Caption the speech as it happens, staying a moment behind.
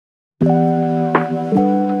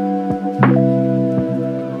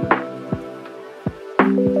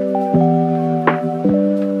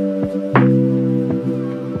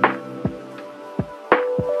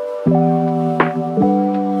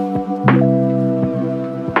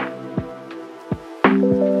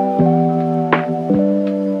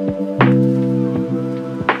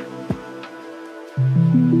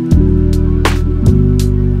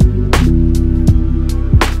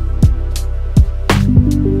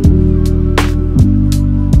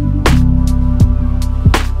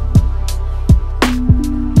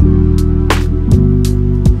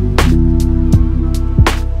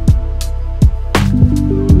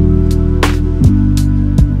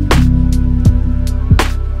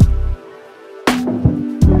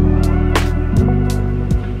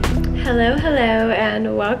Hello,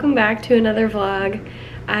 and welcome back to another vlog.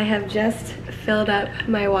 I have just filled up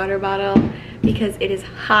my water bottle because it is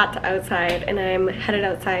hot outside and I'm headed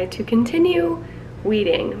outside to continue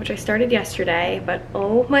weeding, which I started yesterday, but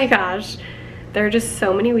oh my gosh, there are just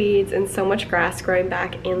so many weeds and so much grass growing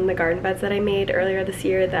back in the garden beds that I made earlier this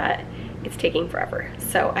year that it's taking forever.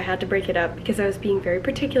 So I had to break it up because I was being very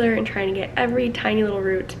particular and trying to get every tiny little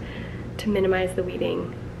root to minimize the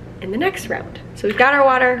weeding in the next round. So we've got our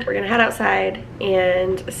water, we're gonna head outside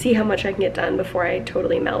and see how much I can get done before I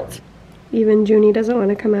totally melt. Even Junie doesn't want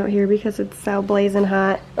to come out here because it's so blazing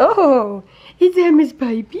hot. Oh, is that Miss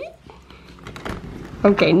Pipey?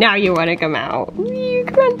 Okay, now you want to come out.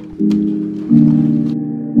 Come on.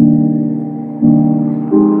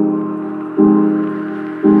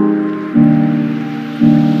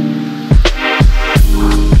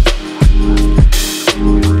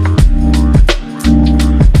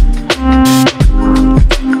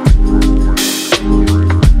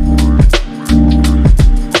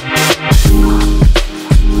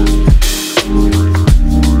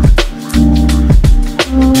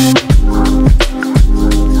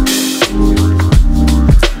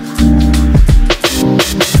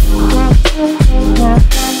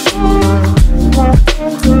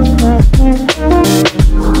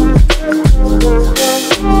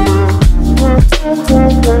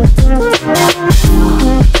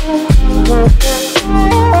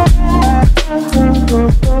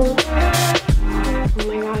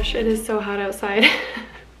 It is so hot outside.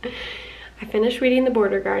 I finished weeding the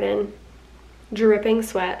border garden, dripping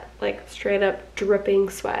sweat, like straight up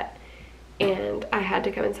dripping sweat, and I had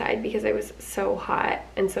to come inside because I was so hot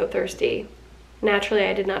and so thirsty. Naturally,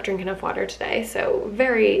 I did not drink enough water today, so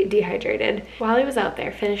very dehydrated. While I was out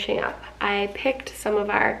there finishing up, I picked some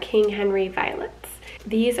of our King Henry violets.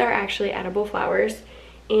 These are actually edible flowers,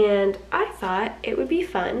 and I thought it would be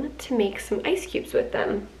fun to make some ice cubes with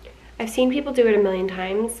them. I've seen people do it a million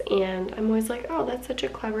times and I'm always like, oh, that's such a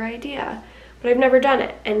clever idea, but I've never done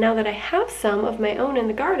it. And now that I have some of my own in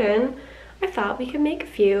the garden, I thought we could make a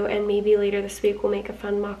few and maybe later this week we'll make a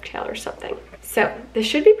fun mocktail or something. So this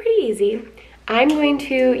should be pretty easy. I'm going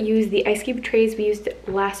to use the ice cube trays we used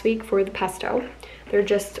last week for the pesto. They're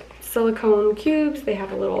just silicone cubes. They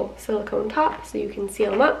have a little silicone top so you can seal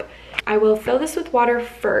them up. I will fill this with water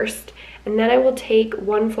first, and then I will take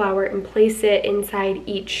one flower and place it inside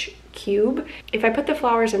each cube. If I put the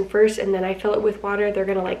flowers in first and then I fill it with water, they're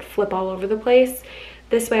gonna like flip all over the place.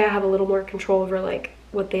 This way I have a little more control over like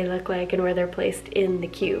what they look like and where they're placed in the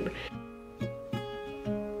cube.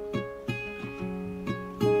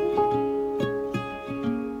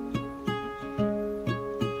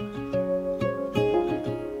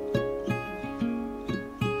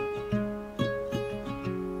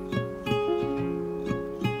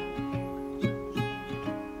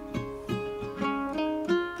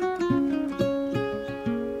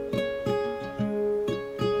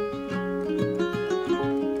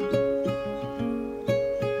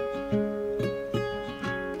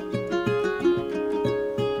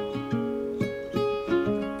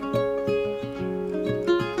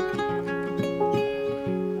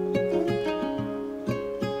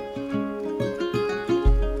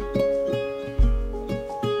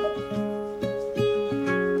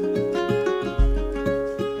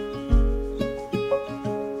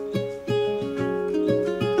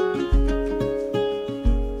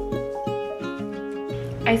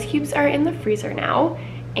 Ice cubes are in the freezer now,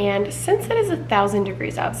 and since it is 1,000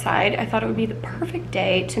 degrees outside, I thought it would be the perfect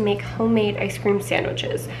day to make homemade ice cream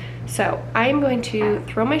sandwiches. So I'm going to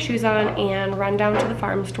throw my shoes on and run down to the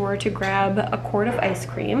farm store to grab a quart of ice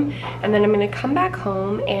cream, and then I'm going to come back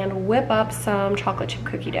home and whip up some chocolate chip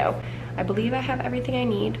cookie dough. I believe I have everything I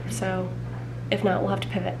need, so If not, we'll have to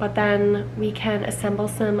pivot. But then we can assemble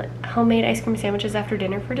some homemade ice cream sandwiches after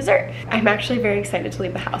dinner for dessert. I'm actually very excited to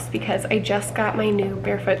leave the house because I just got my new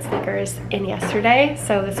barefoot sneakers in yesterday.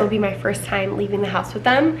 So this will be my first time leaving the house with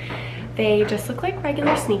them. They just look like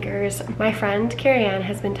regular sneakers. My friend Carrie Ann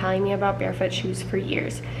has been telling me about barefoot shoes for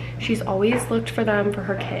years. She's always looked for them for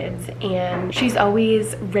her kids, and she's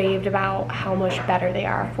always raved about how much better they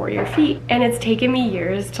are for your feet. And it's taken me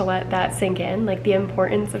years to let that sink in, like the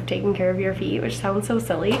importance of taking care of your feet, which sounds so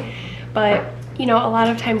silly. But you know, a lot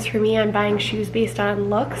of times for me, I'm buying shoes based on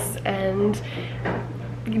looks and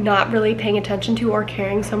not really paying attention to or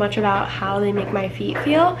caring so much about how they make my feet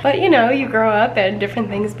feel. But you know, you grow up and different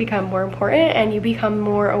things become more important and you become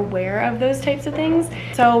more aware of those types of things.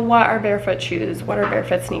 So what are barefoot shoes? What are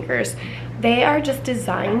barefoot sneakers? They are just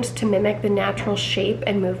designed to mimic the natural shape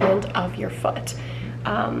and movement of your foot.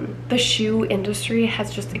 The shoe industry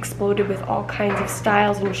has just exploded with all kinds of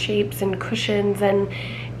styles and shapes and cushions, and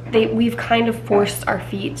we've kind of forced our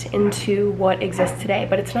feet into what exists today,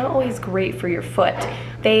 but it's not always great for your foot.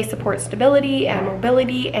 They support stability and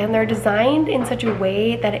mobility, and they're designed in such a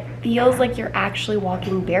way that it feels like you're actually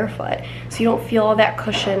walking barefoot, so you don't feel all that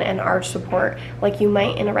cushion and arch support like you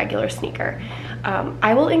might in a regular sneaker.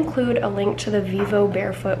 I will include a link to the Vivo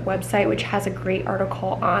Barefoot website, which has a great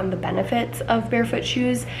article on the benefits of barefoot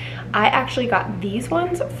shoes. I actually got these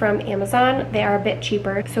ones from Amazon. They are a bit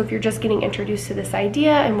cheaper, so if you're just getting introduced to this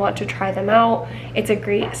idea and want to try them out, it's a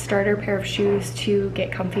great starter pair of shoes to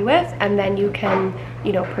get comfy with, and then you can,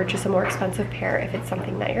 you know, purchase a more expensive pair if it's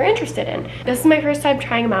something that you're interested in. This is my first time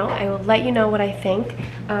trying them out. I will let you know what I think.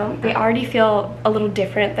 They already feel a little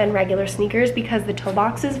different than regular sneakers because the toe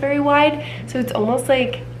box is very wide, so it's almost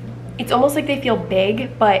like they feel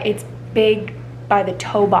big, but it's big by the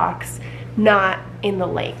toe box, not in the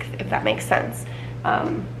length, if that makes sense.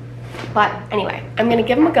 But anyway, I'm gonna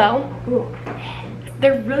give them a go. Ooh.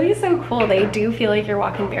 They're really so cool. They do feel like you're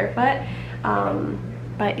walking barefoot,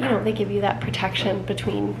 but you know, they give you that protection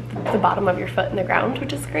between the bottom of your foot and the ground,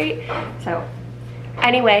 which is great. So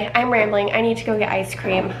anyway, I'm rambling. I need to go get ice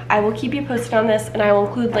cream. I will keep you posted on this, and I will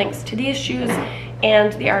include links to these shoes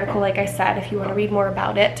and the article, like I said, if you want to read more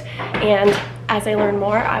about it. And as I learn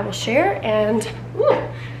more, I will share, and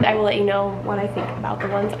I will let you know what I think about the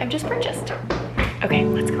ones I've just purchased. Okay,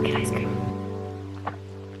 let's go get ice cream.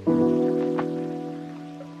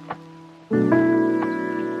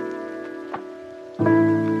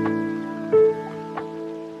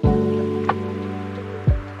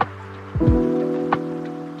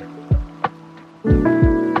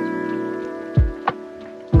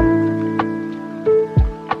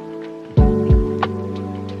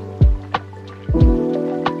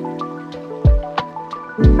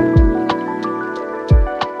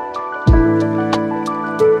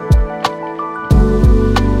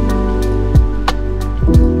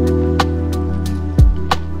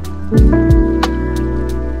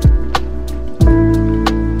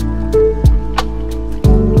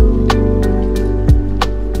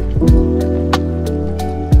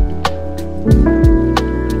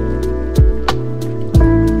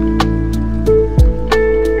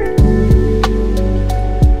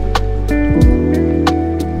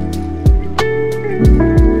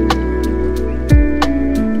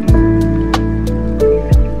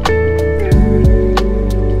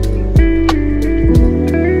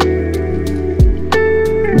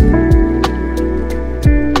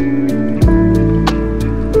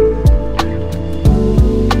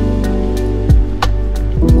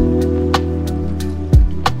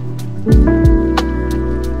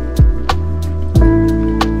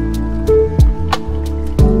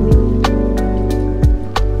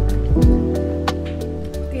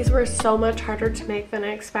 So much harder to make than I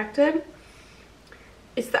expected.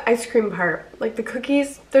 It's the ice cream part. Like the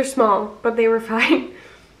cookies, they're small, but they were fine.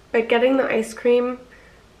 But getting the ice cream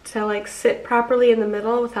to like sit properly in the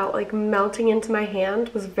middle without like melting into my hand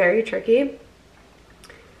was very tricky.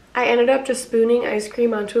 I ended up just spooning ice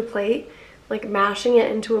cream onto a plate, like mashing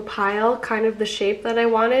it into a pile, kind of the shape that I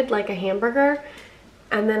wanted, like a hamburger.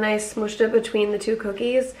 And then I smushed it between the two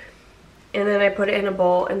cookies, and then I put it in a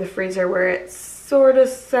bowl in the freezer where it's sort of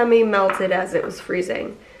semi-melted as it was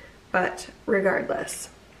freezing, but regardless,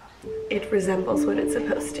 it resembles what it's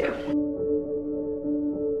supposed to.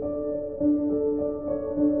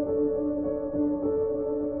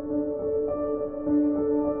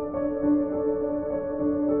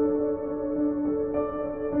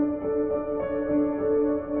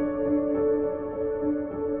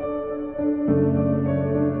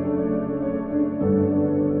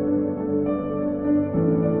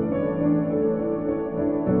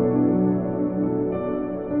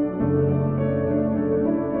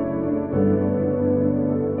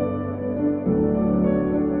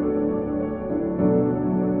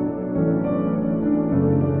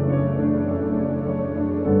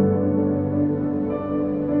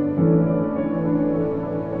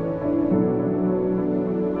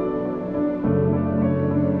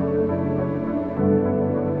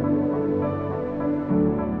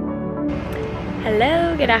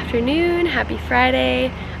 good afternoon, happy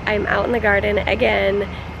Friday. I'm out in the garden again,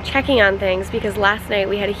 checking on things because last night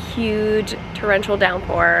we had a huge torrential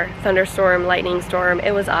downpour, thunderstorm, lightning storm.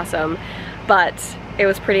 It was awesome, but it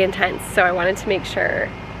was pretty intense, so I wanted to make sure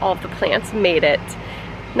all of the plants made it.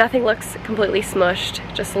 Nothing looks completely smushed,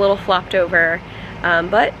 just a little flopped over,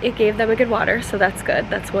 but it gave them a good water, so that's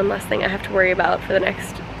good. That's one less thing I have to worry about for the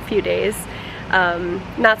next few days.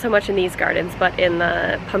 Not so much in these gardens, but in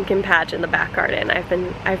the pumpkin patch in the back garden,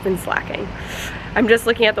 I've been slacking. I'm just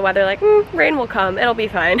looking at the weather like, rain will come, it'll be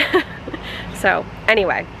fine. So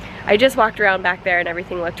anyway, I just walked around back there and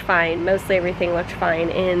everything looked fine. Mostly everything looked fine.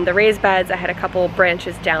 In the raised beds, I had a couple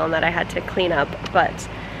branches down that I had to clean up, but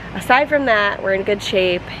aside from that, we're in good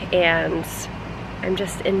shape and I'm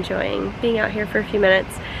just enjoying being out here for a few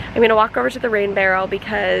minutes. I'm gonna walk over to the rain barrel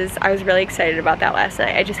because I was really excited about that last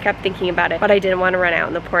night. I just kept thinking about it, but I didn't want to run out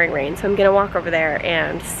in the pouring rain, so I'm gonna walk over there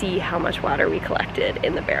and see how much water we collected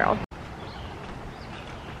in the barrel.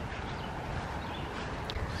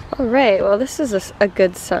 All right, well this is a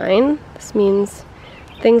good sign. This means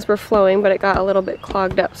things were flowing, but it got a little bit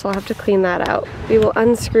clogged up, so I'll have to clean that out. We will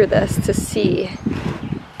unscrew this to see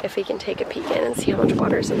if we can take a peek in and see how much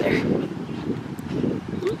water's in there.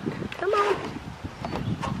 Come on.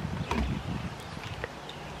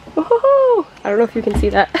 Whoa! I don't know if you can see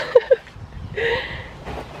that.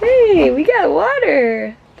 Hey, we got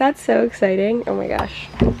water! That's so exciting. Oh my gosh.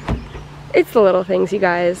 It's the little things, you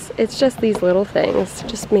guys. It's just these little things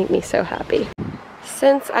just make me so happy.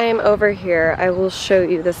 Since I am over here, I will show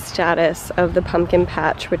you the status of the pumpkin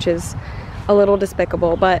patch, which is a little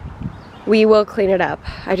despicable, but we will clean it up.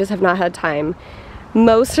 I just have not had time.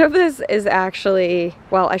 Most of this is actually,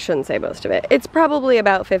 well, I shouldn't say most of it. It's probably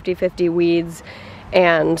about 50-50 weeds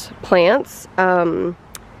and plants.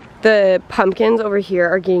 The pumpkins over here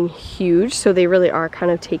are getting huge, so they really are kind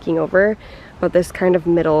of taking over. But this kind of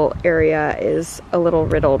middle area is a little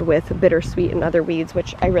riddled with bittersweet and other weeds,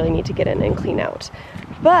 which I really need to get in and clean out.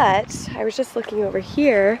 But I was just looking over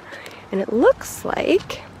here, and it looks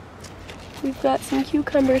like we've got some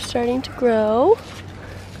cucumbers starting to grow.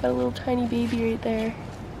 Got a little tiny baby right there.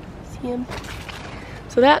 See him?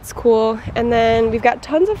 So that's cool. And then we've got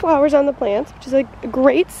tons of flowers on the plants, which is a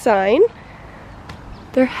great sign.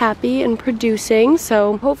 They're happy and producing,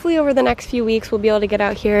 so hopefully over the next few weeks we'll be able to get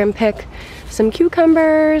out here and pick some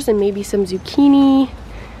cucumbers and maybe some zucchini.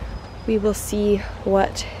 We will see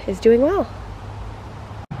what is doing well.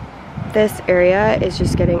 This area is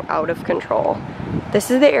just getting out of control. This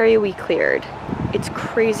is the area we cleared. It's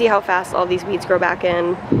crazy how fast all these weeds grow back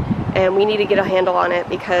in, and we need to get a handle on it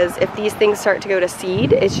because if these things start to go to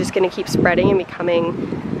seed, it's just gonna keep spreading and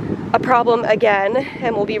becoming a problem again,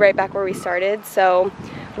 and we'll be right back where we started. So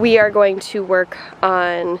we are going to work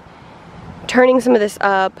on turning some of this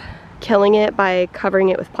up, killing it by covering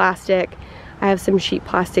it with plastic. I have some sheet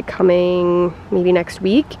plastic coming maybe next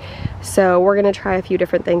week, so we're gonna try a few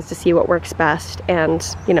different things to see what works best, and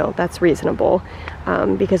you know, that's reasonable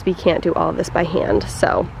because we can't do all of this by hand.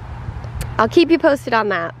 So I'll keep you posted on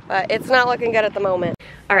that, but it's not looking good at the moment.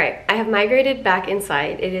 All right, I have migrated back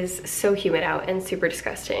inside. It is so humid out and super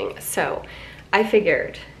disgusting. So I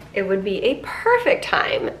figured it would be a perfect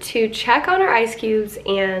time to check on our ice cubes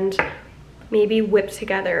and maybe whip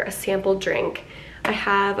together a sample drink. I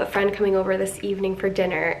have a friend coming over this evening for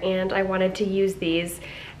dinner and I wanted to use these.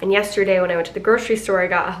 And yesterday when I went to the grocery store, I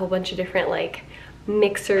got a whole bunch of different like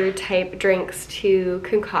mixer type drinks to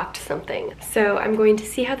concoct something. So I'm going to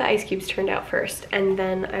see how the ice cubes turned out first, and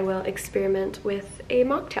then I will experiment with a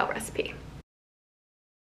mocktail recipe.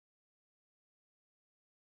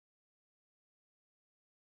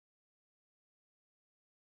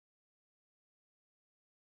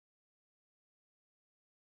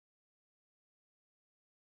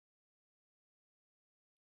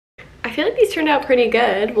 I feel like these turned out pretty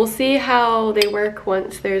good. We'll see how they work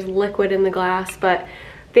once there's liquid in the glass, but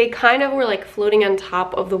they kind of were like floating on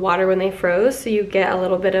top of the water when they froze, so you get a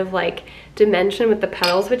little bit of like dimension with the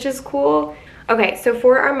petals, which is cool. Okay, so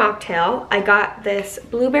for our mocktail, I got this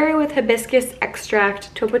blueberry with hibiscus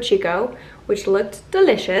extract Topo Chico, which looked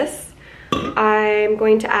delicious. I'm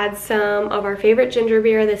going to add some of our favorite ginger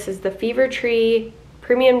beer. This is the Fever Tree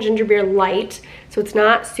Premium Ginger Beer Light, so it's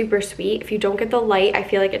not super sweet. If you don't get the light, I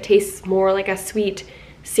feel like it tastes more like a sweet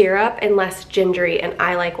syrup and less gingery, and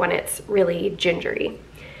I like when it's really gingery.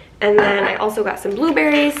 And then I also got some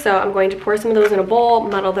blueberries, so I'm going to pour some of those in a bowl,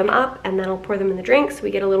 muddle them up, and then I'll pour them in the drink so we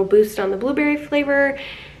get a little boost on the blueberry flavor,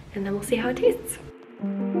 and then we'll see how it tastes.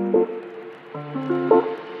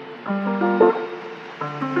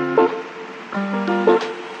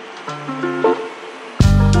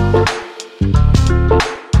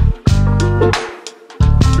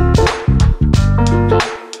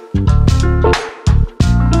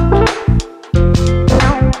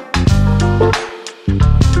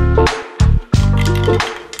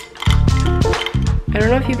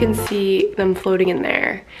 if you can see them floating in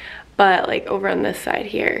there, but like over on this side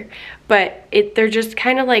here, but they're just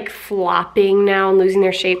kind of like flopping now and losing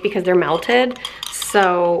their shape because they're melted.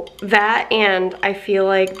 So that, and I feel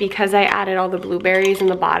like because I added all the blueberries in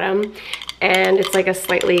the bottom and it's like a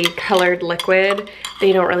slightly colored liquid,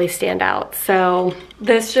 they don't really stand out. So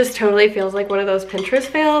this just totally feels like one of those Pinterest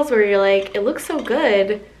fails where you're like, it looks so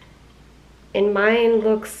good and mine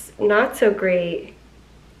looks not so great.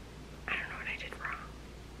 I don't know what I did wrong.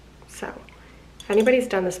 So if anybody's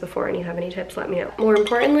done this before and you have any tips, let me know. More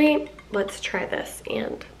importantly, let's try this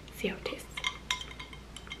and see how it tastes.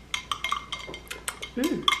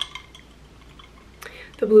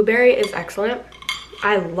 The blueberry is excellent.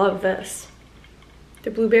 I love this.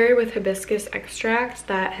 The blueberry with hibiscus extract,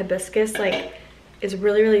 that hibiscus like is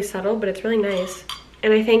really, really subtle, but it's really nice.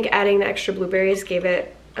 And I think adding the extra blueberries gave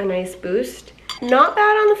it a nice boost. Not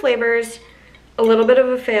bad on the flavors. A little bit of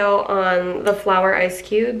a fail on the flour ice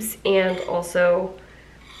cubes, and also,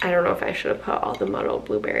 I don't know if I should have put all the muddled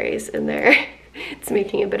blueberries in there. It's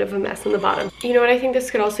making a bit of a mess in the bottom. You know what I think this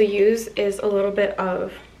could also use is a little bit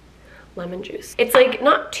of lemon juice. It's like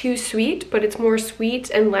not too sweet, but it's more sweet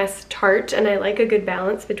and less tart, and I like a good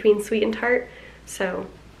balance between sweet and tart. So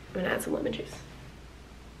I'm gonna add some lemon juice.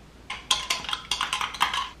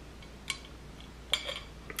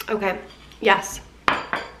 Okay, yes.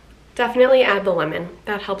 Definitely add the lemon.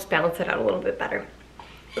 That helps balance it out a little bit better.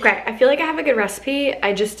 Okay, I feel like I have a good recipe.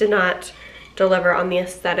 I just did not deliver on the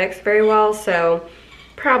aesthetics very well, so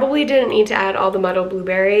probably didn't need to add all the muddled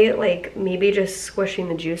blueberry. Like maybe just squishing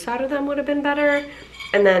the juice out of them would have been better,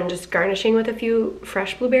 and then just garnishing with a few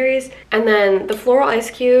fresh blueberries. And then the floral ice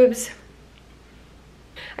cubes,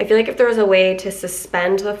 I feel like if there was a way to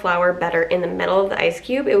suspend the flour better in the middle of the ice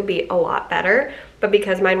cube, it would be a lot better. But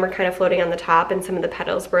because mine were kind of floating on the top and some of the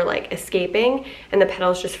petals were like escaping and the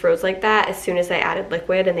petals just froze like that, as soon as I added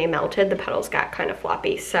liquid and they melted, the petals got kind of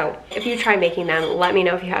floppy. So if you try making them, let me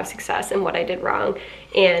know if you have success and what I did wrong.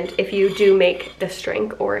 And if you do make this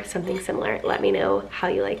drink or something similar, let me know how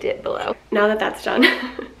you liked it below. Now that that's done,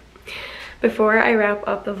 before I wrap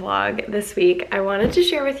up the vlog this week, I wanted to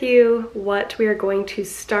share with you what we are going to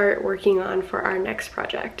start working on for our next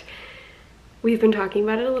project. We've been talking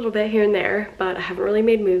about it a little bit here and there, but I haven't really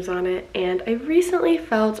made moves on it, and I recently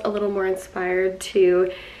felt a little more inspired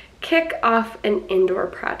to kick off an indoor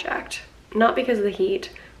project. Not because of the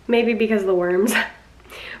heat, maybe because of the worms,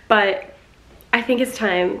 but I think it's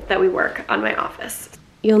time that we work on my office.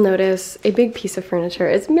 You'll notice a big piece of furniture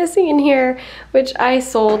is missing in here, which I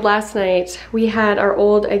sold last night. We had our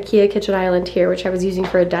old IKEA kitchen island here, which I was using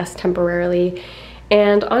for a desk temporarily.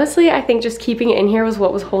 And honestly, I think just keeping it in here was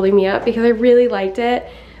what was holding me up because I really liked it,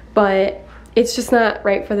 but it's just not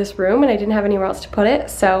right for this room and I didn't have anywhere else to put it.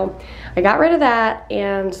 So I got rid of that,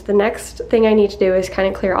 and the next thing I need to do is kind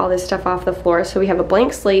of clear all this stuff off the floor so we have a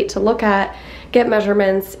blank slate to look at, get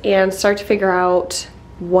measurements, and start to figure out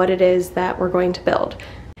what it is that we're going to build.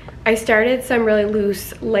 I started some really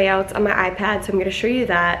loose layouts on my iPad, so I'm going to show you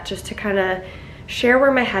that just to kind of share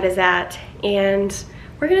where my head is at, and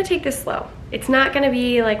we're going to take this slow. It's not going to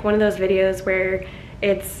be like one of those videos where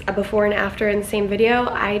it's a before and after in the same video.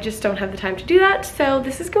 I just don't have the time to do that, so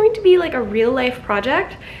this is going to be like a real life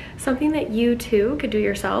project, something that you too could do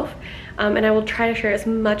yourself, and I will try to share as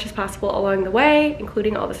much as possible along the way,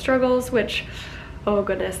 including all the struggles, which, oh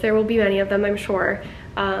goodness, there will be many of them, I'm sure.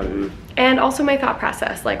 And also my thought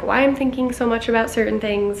process, like why I'm thinking so much about certain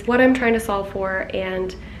things, what I'm trying to solve for,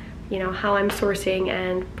 and you know, how I'm sourcing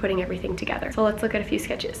and putting everything together. So let's look at a few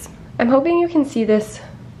sketches. I'm hoping you can see this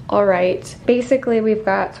all right. Basically, we've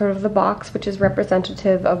got sort of the box, which is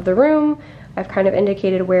representative of the room. I've kind of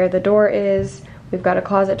indicated where the door is. We've got a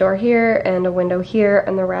closet door here and a window here,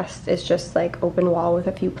 and the rest is just like open wall with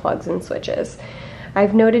a few plugs and switches.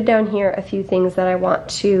 I've noted down here a few things that I want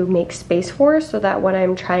to make space for so that when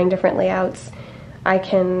I'm trying different layouts, I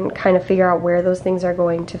can kind of figure out where those things are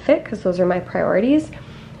going to fit, because those are my priorities.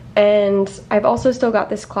 And I've also still got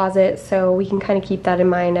this closet, so we can kind of keep that in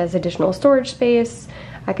mind as additional storage space.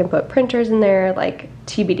 I can put printers in there, like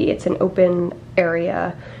TBD, it's an open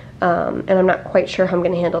area, and I'm not quite sure how I'm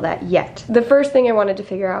going to handle that yet. The first thing I wanted to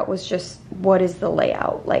figure out was just what is the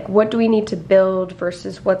layout? Like what do we need to build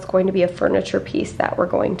versus what's going to be a furniture piece that we're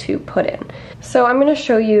going to put in. So I'm going to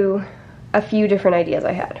show you a few different ideas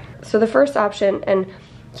I had. So the first option, and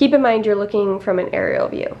keep in mind you're looking from an aerial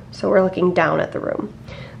view, so we're looking down at the room.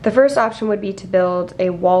 The first option would be to build a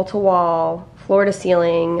wall-to-wall floor to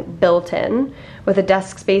ceiling built-in with a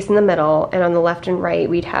desk space in the middle, and on the left and right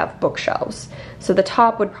we'd have bookshelves. So the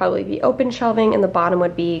top would probably be open shelving and the bottom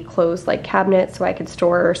would be closed like cabinets so I could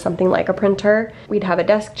store something like a printer. We'd have a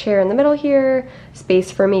desk chair in the middle here, space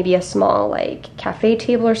for maybe a small like cafe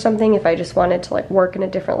table or something if I just wanted to like work in a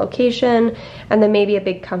different location, and then maybe a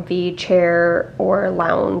big comfy chair or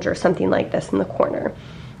lounge or something like this in the corner.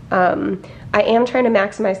 I am trying to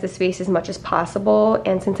maximize the space as much as possible,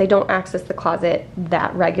 and since I don't access the closet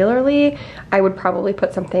that regularly, I would probably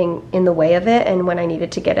put something in the way of it, and when I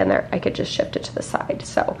needed to get in there, I could just shift it to the side.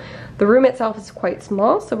 So the room itself is quite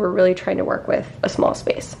small, so we're really trying to work with a small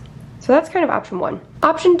space. So that's kind of option one.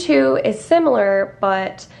 Option two is similar,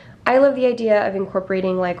 but I love the idea of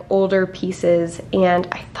incorporating like older pieces, and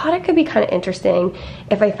I thought it could be kind of interesting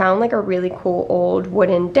if I found like a really cool old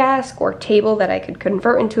wooden desk or table that I could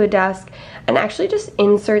convert into a desk and actually just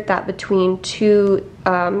insert that between two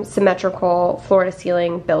symmetrical floor to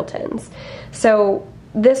ceiling built-ins. So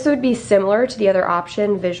this would be similar to the other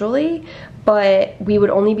option visually, but we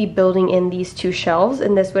would only be building in these two shelves,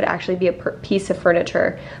 and this would actually be a piece of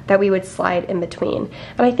furniture that we would slide in between.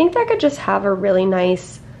 And I think that could just have a really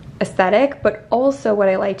nice aesthetic, but also what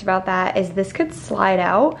I liked about that is this could slide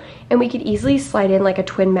out and we could easily slide in like a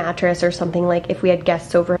twin mattress or something, like if we had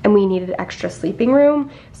guests over and we needed extra sleeping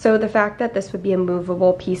room. So the fact that this would be a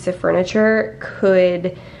movable piece of furniture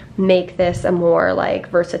could make this a more like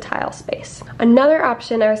versatile space. Another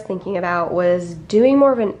option I was thinking about was doing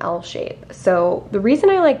more of an L shape. So the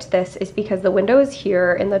reason I liked this is because the window is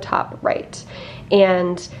here in the top right,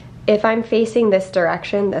 and if I'm facing this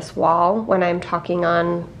direction, this wall, when I'm talking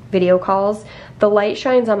on video calls, the light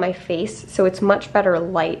shines on my face, so it's much better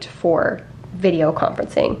light for video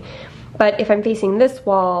conferencing. But if I'm facing this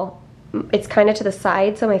wall, it's kind of to the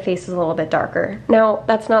side, so my face is a little bit darker. Now,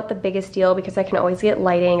 that's not the biggest deal because I can always get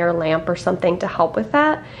lighting or lamp or something to help with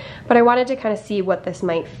that, but I wanted to kind of see what this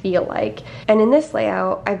might feel like. And in this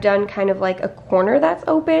layout, I've done kind of like a corner that's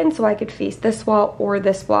open, so I could face this wall or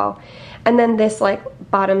this wall. And then this like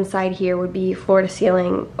bottom side here would be floor to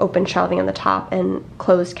ceiling, open shelving on the top and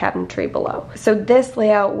closed cabinetry below. So this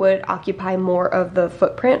layout would occupy more of the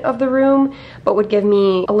footprint of the room, but would give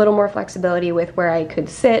me a little more flexibility with where I could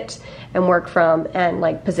sit and work from and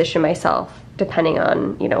like position myself depending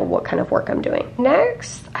on, you know, what kind of work I'm doing.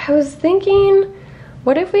 Next, I was thinking,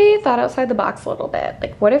 what if we thought outside the box a little bit?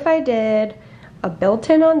 Like, what if I did a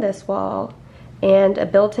built-in on this wall and a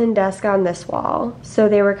built-in desk on this wall, so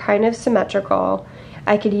they were kind of symmetrical.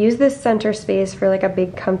 I could use this center space for like a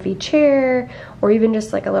big comfy chair or even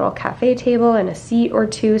just like a little cafe table and a seat or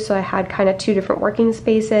two, so I had kind of two different working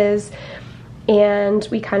spaces. And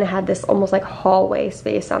we kind of had this almost like hallway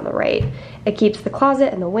space on the right. It keeps the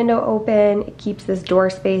closet and the window open, it keeps this door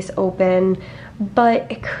space open,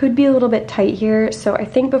 but it could be a little bit tight here, so I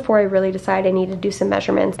think before I really decide, I need to do some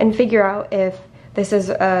measurements and figure out if this is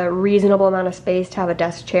a reasonable amount of space to have a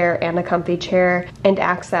desk chair and a comfy chair and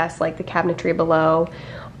access like the cabinetry below,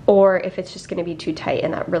 or if it's just gonna be too tight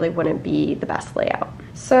and that really wouldn't be the best layout.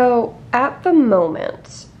 So at the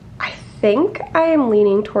moment, I think I am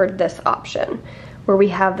leaning toward this option where we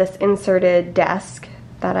have this inserted desk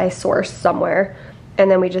that I sourced somewhere,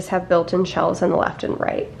 and then we just have built-in shelves on the left and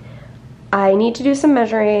right. I need to do some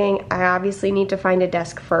measuring. I obviously need to find a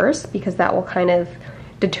desk first because that will kind of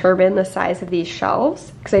determine the size of these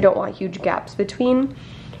shelves because I don't want huge gaps between,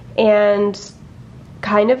 and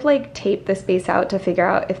kind of like tape the space out to figure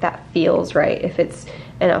out if that feels right, if it's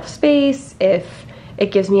enough space, if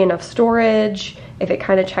it gives me enough storage, if it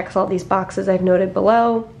kind of checks all these boxes I've noted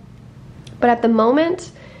below. But at the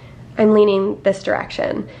moment, I'm leaning this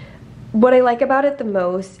direction. What I like about it the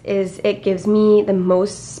most is it gives me the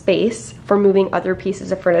most space for moving other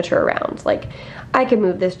pieces of furniture around. Like, I could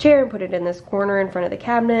move this chair and put it in this corner in front of the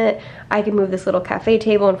cabinet. I could move this little cafe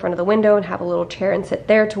table in front of the window and have a little chair and sit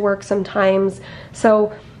there to work sometimes.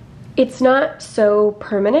 So it's not so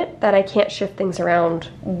permanent that I can't shift things around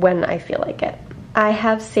when I feel like it. I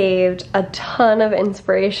have saved a ton of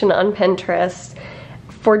inspiration on Pinterest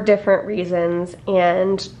for different reasons,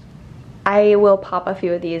 and I will pop a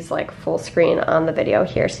few of these like full screen on the video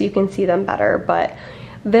here so you can see them better. But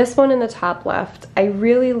this one in the top left, I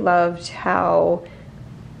really loved how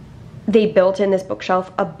they built in this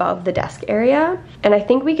bookshelf above the desk area, and I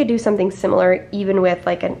think we could do something similar even with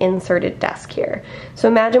like an inserted desk here. So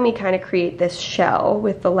imagine we kind of create this shell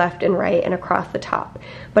with the left and right and across the top,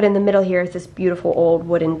 but in the middle here is this beautiful old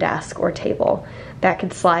wooden desk or table that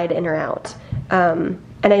could slide in or out.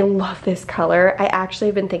 And I love this color. I actually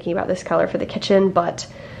have been thinking about this color for the kitchen, but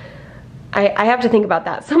I have to think about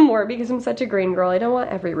that some more because I'm such a green girl. I don't want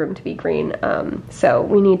every room to be green. So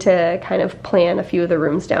we need to kind of plan a few of the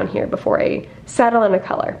rooms down here before I settle on a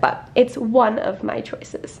color, but it's one of my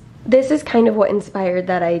choices. This is kind of what inspired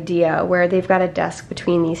that idea where they've got a desk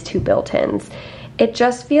between these two built-ins. It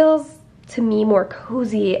just feels to me more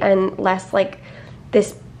cozy and less like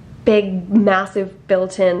this big massive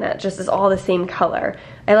built-in that just is all the same color.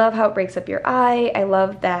 I love how it breaks up your eye. I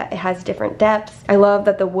love that it has different depths. I love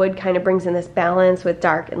that the wood kind of brings in this balance with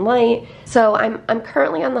dark and light. So I'm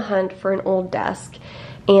currently on the hunt for an old desk,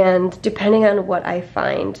 and depending on what I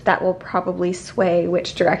find, that will probably sway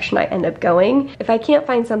which direction I end up going. If I can't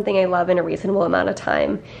find something I love in a reasonable amount of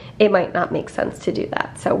time, it might not make sense to do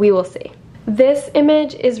that. So we will see. This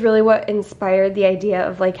image is really what inspired the idea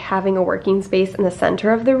of like having a working space in the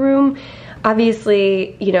center of the room.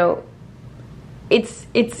 Obviously, you know, it's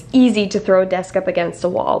easy to throw a desk up against a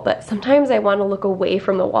wall, but sometimes I want to look away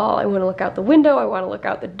from the wall. I want to look out the window. I want to look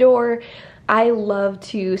out the door. I love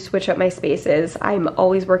to switch up my spaces. I'm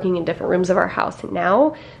always working in different rooms of our house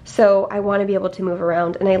now, so I want to be able to move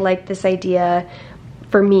around, and I like this idea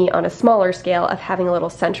for me on a smaller scale of having a little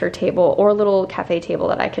center table or a little cafe table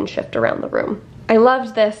that I can shift around the room. I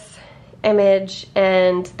loved this image,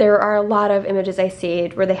 and there are a lot of images I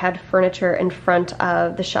saved where they had furniture in front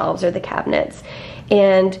of the shelves or the cabinets,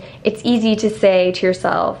 and it's easy to say to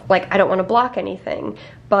yourself, like, I don't want to block anything,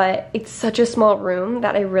 but it's such a small room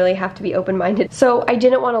that I really have to be open-minded. So I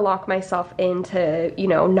didn't want to lock myself into, you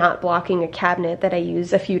know, not blocking a cabinet that I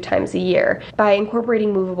use a few times a year. By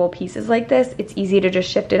incorporating movable pieces like this, it's easy to just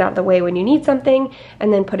shift it out of the way when you need something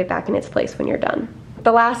and then put it back in its place when you're done.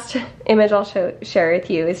 The last image I'll share with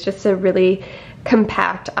you is just a really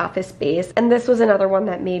compact office space, and this was another one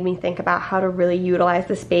that made me think about how to really utilize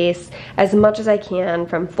the space as much as I can,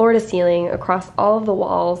 from floor to ceiling across all of the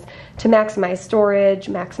walls, to maximize storage,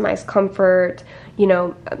 maximize comfort, you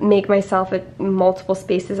know, make myself multiple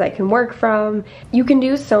spaces I can work from. You can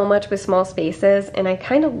do so much with small spaces, and I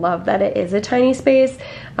kind of love that it is a tiny space.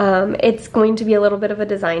 It's going to be a little bit of a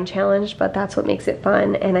design challenge, but that's what makes it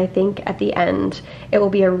fun, and I think at the end it will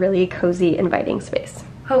be a really cozy, inviting space.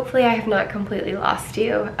 Hopefully I have not completely lost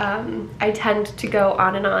you. I tend to go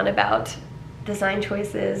on and on about design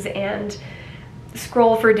choices and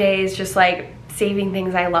scroll for days just like saving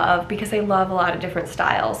things I love, because I love a lot of different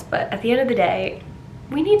styles, but at the end of the day,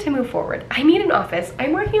 we need to move forward. I need an office.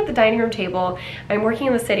 I'm working at the dining room table, I'm working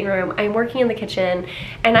in the sitting room, I'm working in the kitchen,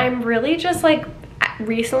 and I'm really just like,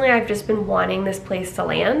 recently I've just been wanting this place to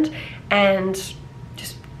land and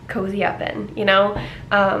just cozy up in, you know?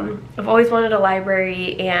 I've always wanted a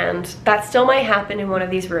library, and that still might happen in one of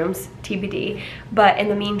these rooms, TBD, but in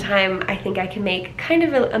the meantime, I think I can make kind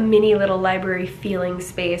of a mini little library feeling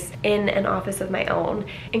space in an office of my own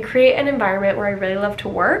and create an environment where I really love to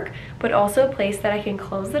work, but also a place that I can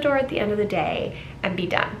close the door at the end of the day and be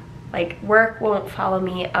done. Like, work won't follow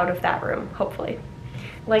me out of that room, hopefully.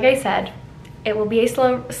 Like I said, it will be a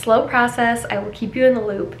slow process. I will keep you in the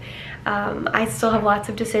loop. I still have lots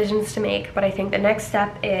of decisions to make, but I think the next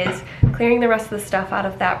step is clearing the rest of the stuff out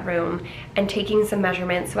of that room and taking some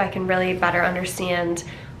measurements so I can really better understand,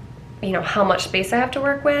 you know, how much space I have to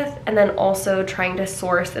work with, and then also trying to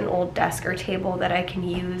source an old desk or table that I can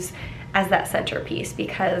use as that centerpiece,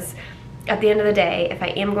 because at the end of the day, if I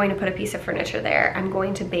am going to put a piece of furniture there, I'm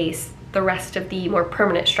going to base the rest of the more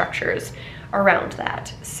permanent structures around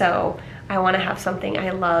that. So I want to have something I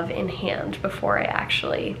love in hand before I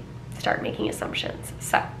actually start making assumptions.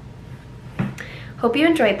 So hope you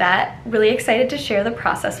enjoyed that. Really excited to share the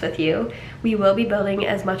process with you. We will be building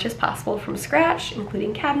as much as possible from scratch,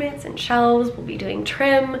 including cabinets and shelves. We'll be doing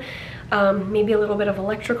trim, maybe a little bit of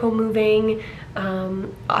electrical moving,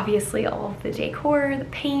 obviously all of the decor, the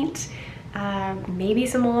paint, maybe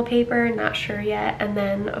some wallpaper, not sure yet, and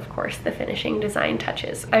then of course the finishing design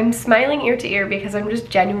touches. I'm smiling ear to ear because I'm just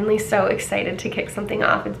genuinely so excited to kick something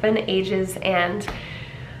off. It's been ages, and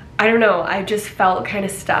I don't know, I just felt kind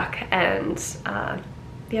of stuck, and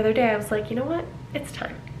the other day I was like, you know what, it's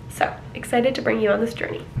time. So excited to bring you on this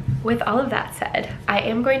journey. With all of that said, I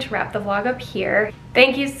am going to wrap the vlog up here.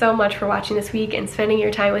 Thank you so much for watching this week and spending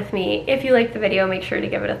your time with me. If you liked the video, make sure to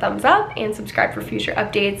give it a thumbs up and subscribe for future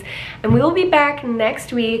updates. And we will be back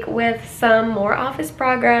next week with some more office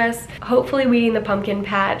progress, hopefully weeding the pumpkin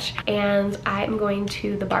patch, and I'm going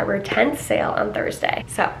to the Barber tent sale on Thursday.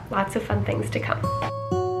 So lots of fun things to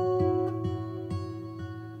come.